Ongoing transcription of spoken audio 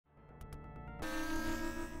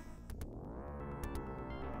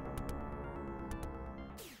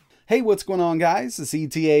Hey, what's going on guys? It's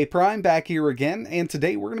etaprime back here again, and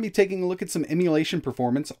today we're going to be taking a look at some emulation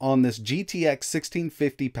performance on this GTX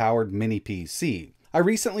 1650 powered mini PC. I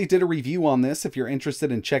recently did a review on this. If you're interested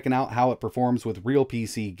in checking out how it performs with real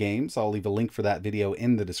PC games, I'll leave a link for that video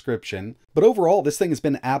in the description. But overall, this thing has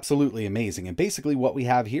been absolutely amazing, and basically what we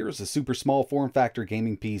have here is a super small form factor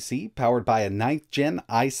gaming PC powered by a 9th gen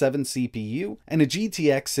i7 CPU and a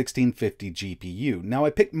GTX 1650 GPU. Now I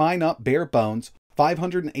picked mine up bare bones.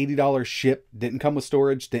 $580 shipped, didn't come with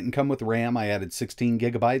storage, didn't come with RAM. I added 16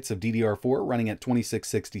 gigabytes of DDR4 running at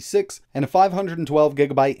 2666 and a 512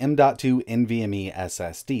 gigabyte M.2 NVMe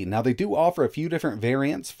SSD. Now they do offer a few different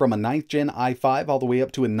variants from a 9th gen i5 all the way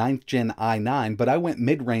up to a 9th gen i9, but I went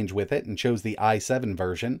mid-range with it and chose the i7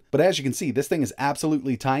 version. But as you can see, this thing is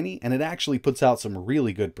absolutely tiny and it actually puts out some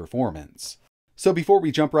really good performance. So before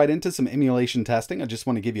we jump right into some emulation testing, I just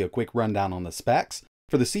want to give you a quick rundown on the specs.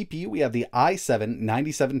 For the CPU, we have the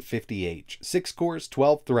i7-9750H, 6 cores,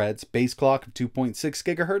 12 threads, base clock of 2.6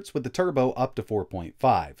 GHz with the turbo up to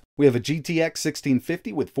 4.5. We have a GTX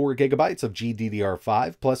 1650 with 4 GB of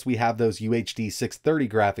GDDR5, plus we have those UHD 630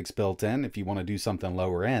 graphics built in if you want to do something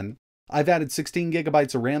lower end. I've added 16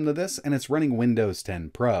 GB of RAM to this, and it's running Windows 10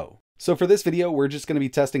 Pro. So for this video, we're just going to be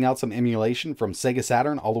testing out some emulation from Sega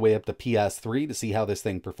Saturn all the way up to PS3 to see how this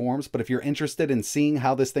thing performs. But if you're interested in seeing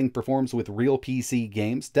how this thing performs with real PC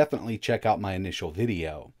games, definitely check out my initial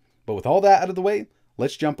video. But with all that out of the way,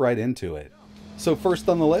 let's jump right into it. So first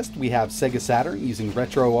on the list, we have Sega Saturn using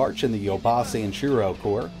RetroArch and the Yaba Sanshro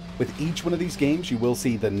core. With each one of these games, you will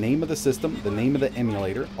see the name of the system, the name of the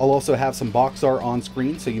emulator. I'll also have some box art on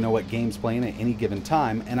screen so you know what game's playing at any given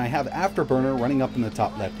time, and I have Afterburner running up in the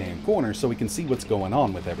top left-hand corner so we can see what's going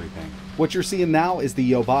on with everything. What you're seeing now is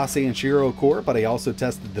the Yaba Sanshro core, but I also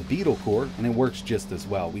tested the Beetle core, and it works just as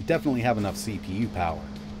well. We definitely have enough CPU power.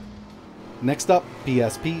 Next up,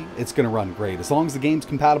 PSP. It's going to run great. As long as the game's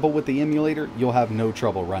compatible with the emulator, you'll have no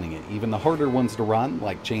trouble running it. Even the harder ones to run,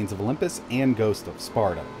 like Chains of Olympus and Ghost of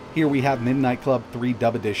Sparta. Here we have Midnight Club 3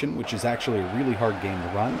 Dub Edition, which is actually a really hard game to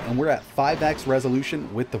run, and we're at 5x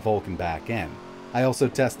resolution with the Vulkan back end. I also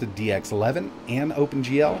tested DX11 and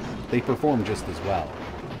OpenGL. They perform just as well.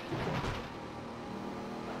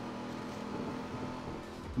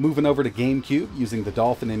 Moving over to Gamecube using the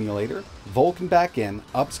Dolphin Emulator, Vulkan back in,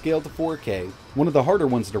 upscaled to 4K, one of the harder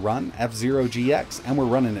ones to run, F-Zero GX, and we're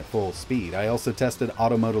running at full speed. I also tested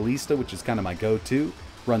Automodelista, which is kind of my go-to,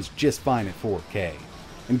 runs just fine at 4K.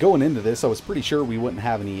 And going into this, I was pretty sure we wouldn't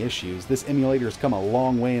have any issues. This emulator has come a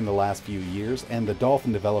long way in the last few years, and the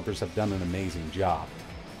Dolphin developers have done an amazing job.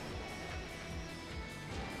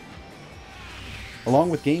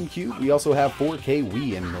 Along with Gamecube, we also have 4K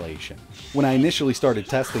Wii emulation. When I initially started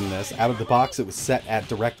testing this, out of the box it was set at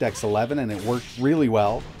DirectX 11 and it worked really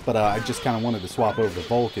well, but I just kind of wanted to swap over to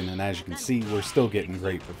Vulkan, and as you can see, we're still getting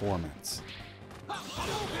great performance.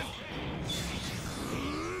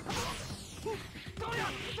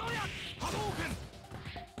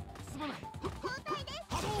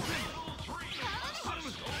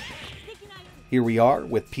 Here we are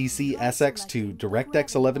with PCSX2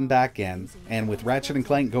 DirectX 11 backend, and with Ratchet &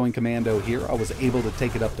 Clank going commando here, I was able to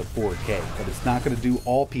take it up to 4K, but it's not going to do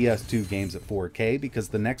all PS2 games at 4K because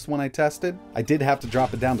the next one I tested, I did have to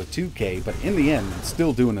drop it down to 2K, but in the end, it's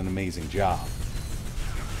still doing an amazing job.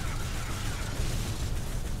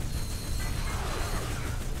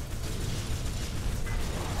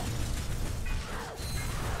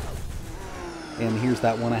 And here's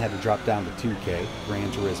that one I had to drop down to 2K, Gran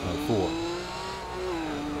Turismo 4.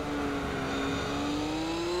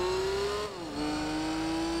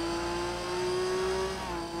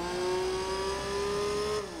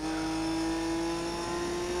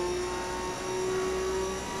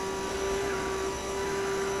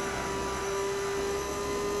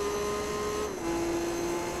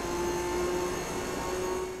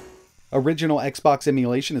 Original Xbox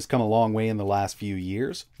emulation has come a long way in the last few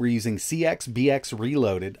years. We're using CXBX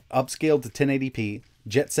Reloaded, upscaled to 1080p,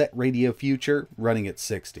 Jet Set Radio Future, running at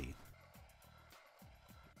 60.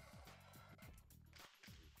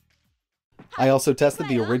 I also tested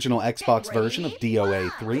the original Xbox version of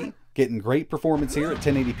DOA 3, getting great performance here at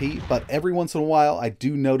 1080p, but every once in a while I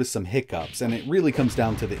do notice some hiccups, and it really comes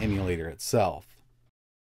down to the emulator itself.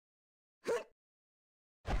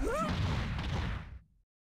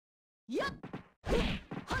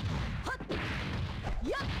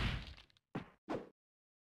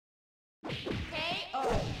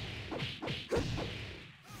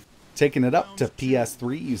 Taking it up to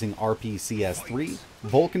PS3 using RPCS3,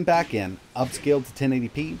 Vulkan back in, upscaled to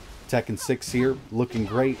 1080p, Tekken 6 here, looking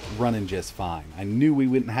great, running just fine. I knew we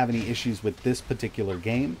wouldn't have any issues with this particular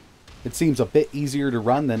game, It seems a bit easier to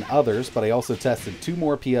run than others, but I also tested 2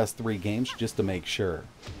 more PS3 games just to make sure.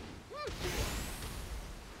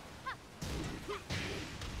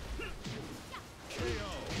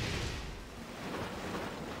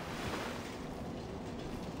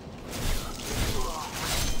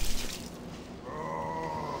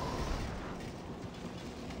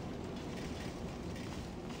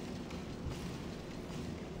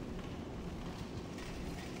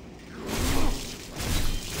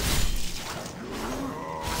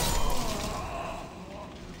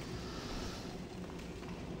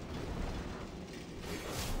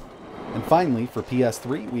 And finally, for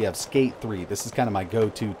PS3, we have Skate 3. This is kind of my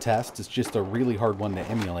go-to test. It's just a really hard one to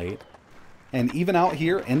emulate. And even out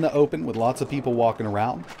here in the open with lots of people walking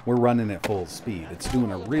around, we're running at full speed. It's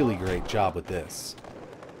doing a really great job with this.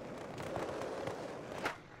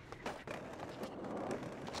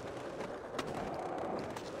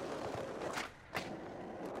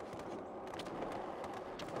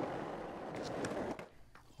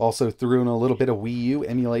 Also threw in a little bit of WiiU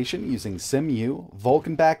emulation using CEMU,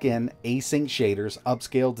 Vulkan back-in, async shaders,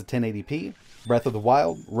 upscaled to 1080p, Breath of the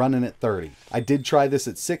Wild, running at 30. I did try this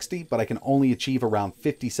at 60, but I can only achieve around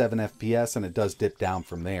 57 FPS and it does dip down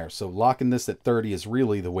from there, so locking this at 30 is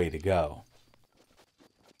really the way to go.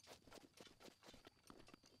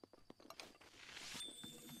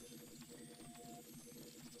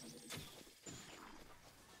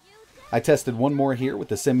 I tested one more here with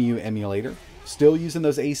the CEMU emulator. Still using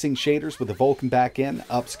those async shaders with the Vulkan back-end,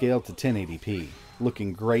 upscaled to 1080p.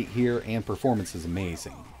 Looking great here and performance is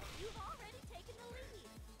amazing.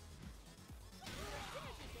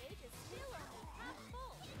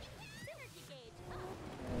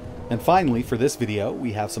 And finally, for this video,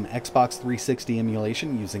 we have some Xbox 360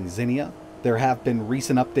 emulation using Xenia. There have been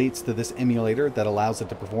recent updates to this emulator that allows it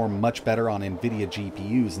to perform much better on NVIDIA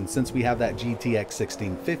GPUs, and since we have that GTX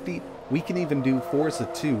 1650, we can even do Forza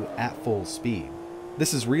 2 at full speed.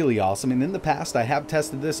 This is really awesome, and in the past I have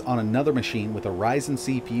tested this on another machine with a Ryzen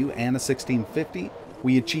CPU and a 1650.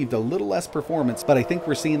 We achieved a little less performance, but I think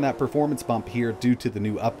we're seeing that performance bump here due to the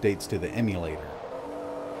new updates to the emulator.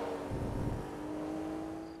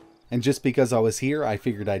 And just because I was here, I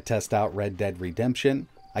figured I'd test out Red Dead Redemption.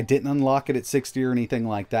 I didn't unlock it at 60 or anything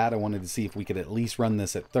like that. I wanted to see if we could at least run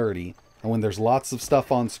this at 30. And when there's lots of stuff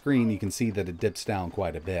on screen, you can see that it dips down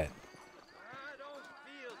quite a bit.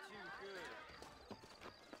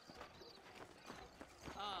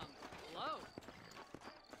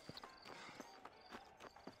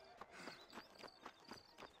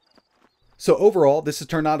 So overall, this has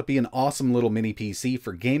turned out to be an awesome little mini PC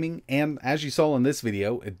for gaming, and as you saw in this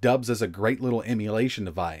video, it dubs as a great little emulation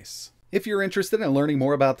device. If you're interested in learning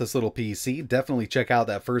more about this little PC, definitely check out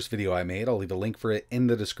that first video I made. I'll leave a link for it in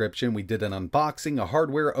the description. We did an unboxing, a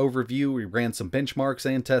hardware overview, we ran some benchmarks,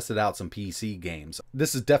 and tested out some PC games.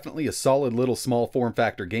 This is definitely a solid little small form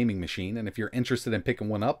factor gaming machine, and if you're interested in picking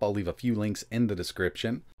one up, I'll leave a few links in the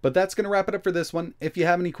description. But that's going to wrap it up for this one. If you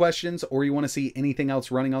have any questions or you want to see anything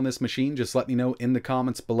else running on this machine, just let me know in the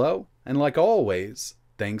comments below. And like always,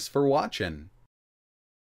 thanks for watching.